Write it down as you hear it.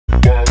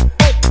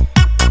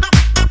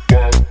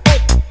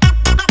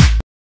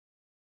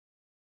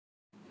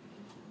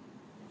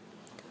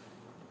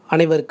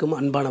அனைவருக்கும்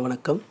அன்பான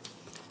வணக்கம்.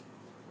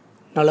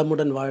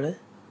 நலமுடன் வாழ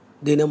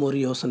தினம் ஒரு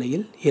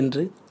யோசனையில்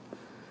இன்று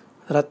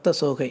இரத்த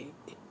சோகை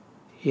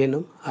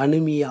எனும்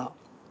அனிமியா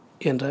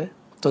என்ற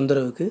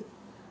தொந்தரவுக்கு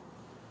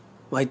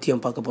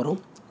வைத்தியம் பார்க்க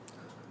போகிறோம்.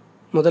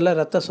 முதல்ல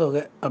இரத்த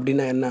சோகை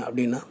அப்படின்னா என்ன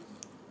அப்படின்னா,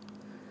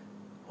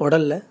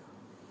 உடலில்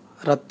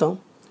இரத்தம்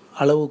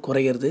அளவு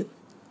குறையிறது,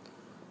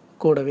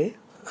 கூடவே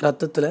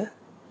இரத்தத்தில்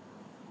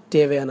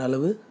தேவையான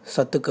அளவு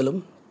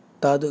சத்துக்களும்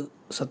தாது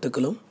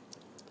சத்துக்களும்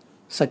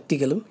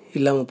சக்திகளும்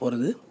இல்லாமல்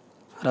போகிறது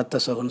இரத்த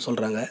சோகைன்னு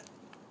சொல்கிறாங்க.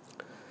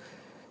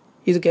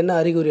 இதுக்கு என்ன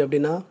அறிகுறி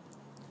அப்படின்னா,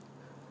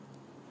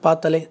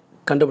 பார்த்தாலே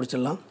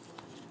கண்டுபிடிச்சிடலாம்.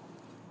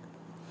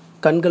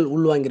 கண்கள்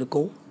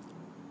உள்வாங்கியிருக்கும்,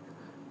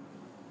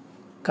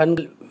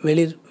 கண்கள்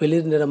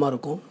வெளிர் நிறமாக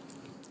இருக்கும்,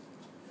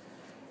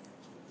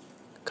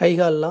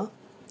 கைகாலெலாம்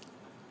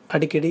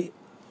அடிக்கடி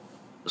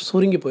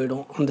சுருங்கி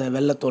போயிடும். அந்த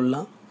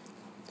வெள்ளைத்தோல்லாம்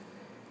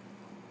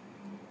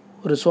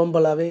ஒரு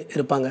சோம்பலாகவே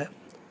இருப்பாங்க,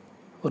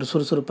 ஒரு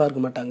சுறுசுறுப்பாக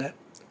இருக்க மாட்டாங்க.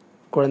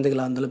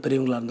 குழந்தைகளாக இருந்தாலும்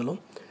பெரியவங்களாக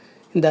இருந்தாலும்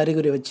இந்த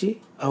அறிகுறி வச்சு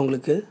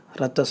அவங்களுக்கு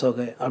இரத்த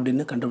சோகை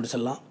அப்படின்னு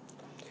கண்டுபிடிச்சிடலாம்.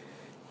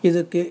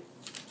 இதுக்கு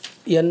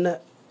என்ன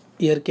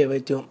இயற்கை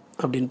வைத்தியம்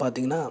அப்படின்னு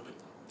பார்த்திங்கன்னா,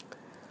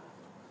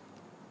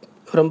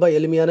 ரொம்ப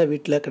எளிமையான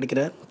வீட்டில்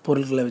கிடைக்கிற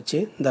பொருட்களை வச்சு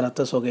இந்த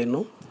இரத்த சோகை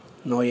என்னும்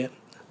நோயை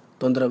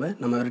தொந்தரவை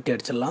நம்ம விரட்டி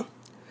அடிச்சிடலாம்.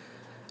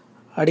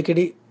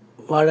 அடிக்கடி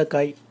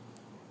வாழைக்காய்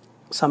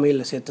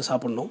சமையலில் சேர்த்து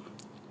சாப்பிட்ணும்.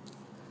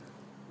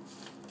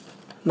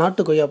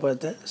 நாட்டு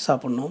கொய்யாப்பழத்தை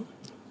சாப்பிட்ணும்.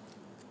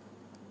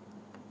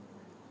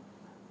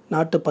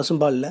 நாட்டு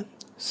பசும்பாலில்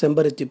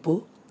செம்பருத்தி பூ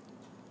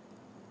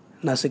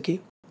நசுக்கி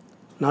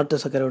நாட்டு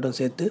சர்க்கரையுடன்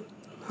சேர்த்து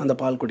அந்த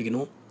பால்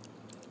குடிக்கணும்.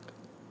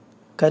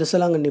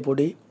 கரிசலாங்கண்ணி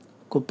பொடி,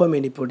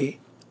 குப்பைமேனி பொடி,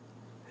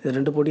 இது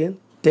 2 பொடியும்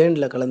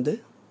தேனில் கலந்து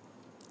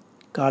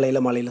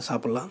காலையில் மாலையில்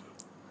சாப்பிட்லாம்.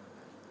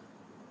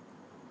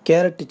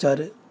 கேரட்டு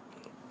சாறு,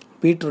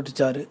 பீட்ரூட்டு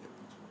சாறு,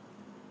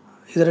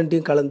 இது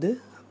 2யும் கலந்து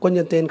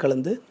கொஞ்சம் தேன்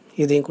கலந்து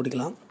இதையும்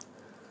குடிக்கலாம்.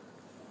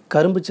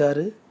 கரும்பு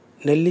சாறு,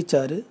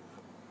 நெல்லிச்சாறு,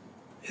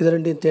 இது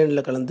 2யும்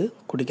தேனில் கலந்து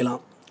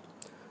குடிக்கலாம்.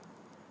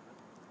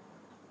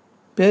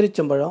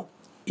 பேரிச்சம்பழம்,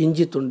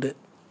 இஞ்சி துண்டு,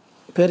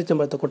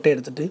 பேரிச்சம்பழத்தை கொட்டை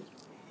எடுத்துகிட்டு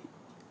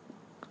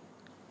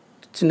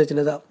சின்ன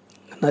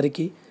சின்னதாக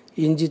நறுக்கி,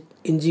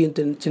 இஞ்சியும்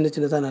சின்ன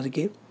சின்னதாக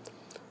நறுக்கி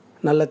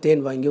நல்லா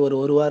தேன் வாங்கி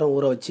ஒரு வாரம்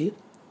ஊற வச்சு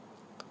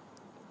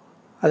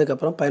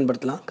அதுக்கப்புறம்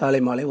பயன்படுத்தலாம்.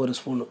 காலை மாலை 1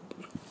 ஸ்பூனு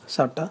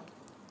சாப்பிட்டா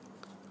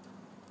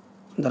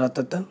இந்த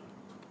ரத்தத்தை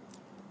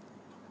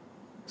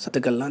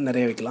சத்துக்கள்லாம்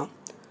நிறைய வைக்கலாம்.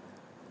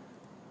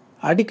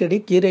 அடிக்கடி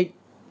கீரை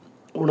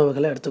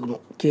உணவுகளை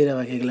எடுத்துக்கணும். கீரை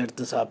வகைகளை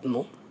எடுத்து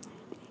சாப்பிடணும்.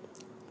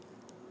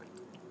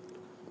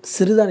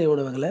 சிறுதானிய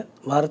உணவுகளை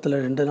வாரத்தில்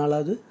 2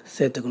 நாளாவது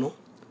சேர்த்துக்கணும்.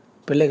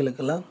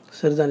 பிள்ளைகளுக்கெல்லாம்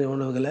சிறுதானிய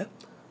உணவுகளை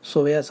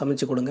சுவையாக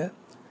சமைச்சு கொடுங்க,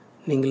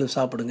 நீங்களும்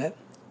சாப்பிடுங்க.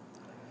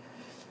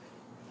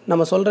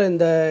 நம்ம சொல்கிற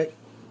இந்த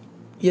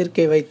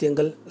இயற்கை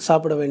வைத்தியங்கள்,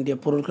 சாப்பிட வேண்டிய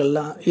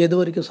பொருட்கள்லாம் எது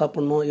வரைக்கும்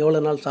சாப்பிட்ணும்,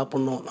 எவ்வளோ நாள்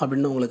சாப்பிட்ணும்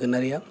அப்படின்னு உங்களுக்கு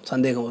நிறையா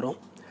சந்தேகம் வரும்.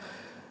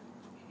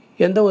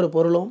 எந்த ஒரு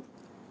பொருளும்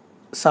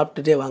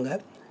சாப்பிட்டுட்டே வாங்க.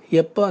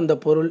 எப்போ அந்த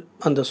பொருள்,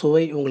 அந்த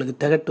சுவை உங்களுக்கு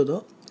திகட்டுதோ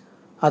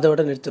அதை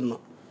விட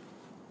நிறுத்திடணும்.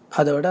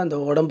 அதை விட அந்த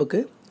உடம்புக்கு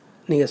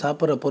நீங்கள்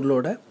சாப்பிட்ற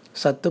பொருளோட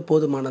சத்து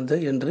போதுமானது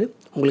என்று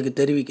உங்களுக்கு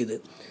தெரிவிக்குது.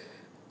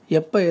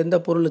 எப்போ எந்த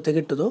பொருள்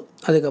திகட்டுதோ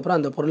அதுக்கப்புறம்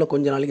அந்த பொருளை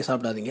கொஞ்ச நாளைக்கு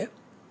சாப்பிடாதீங்க,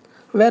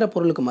 வேறு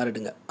பொருளுக்கு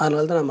மாறிடுங்க.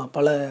 அதனால தான்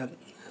நம்ம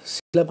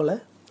சில பல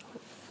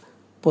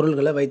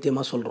பொருள்களை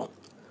வைத்தியமாக சொல்கிறோம்.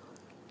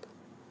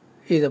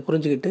 இதை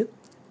புரிஞ்சுக்கிட்டு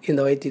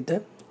இந்த வைத்தியத்தை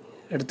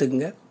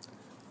எடுத்துக்கங்க.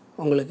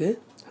 உங்களுக்கு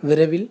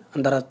விரைவில்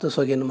அந்த இரத்த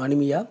சோகை என்னும்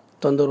அனிமியா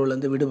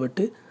தொந்தரவுலேருந்து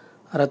விடுபட்டு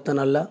ரத்தம்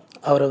நல்லா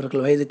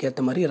அவரவர்கள் வயதுக்கு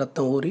ஏற்ற மாதிரி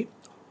ரத்தம் ஊறி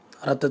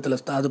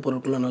ரத்தத்தில் தாது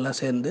பொருட்களும் நல்லா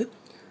சேர்ந்து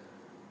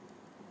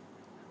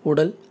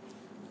உடல்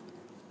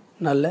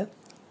நல்ல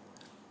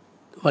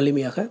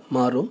வலிமையாக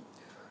மாறும்.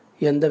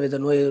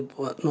 எந்தவித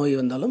நோய்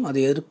வந்தாலும்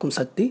அதை எதிர்க்கும்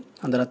சக்தி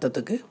அந்த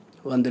இரத்தத்துக்கு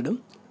வந்துடும்.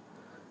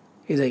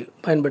 இதை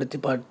பயன்படுத்தி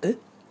பார்த்து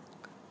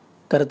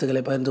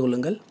கருத்துக்களை பகிர்ந்து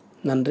கொள்ளுங்கள்.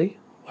 நன்றி,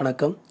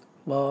 வணக்கம்,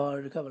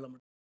 வாழ்க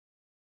வளமுடன்.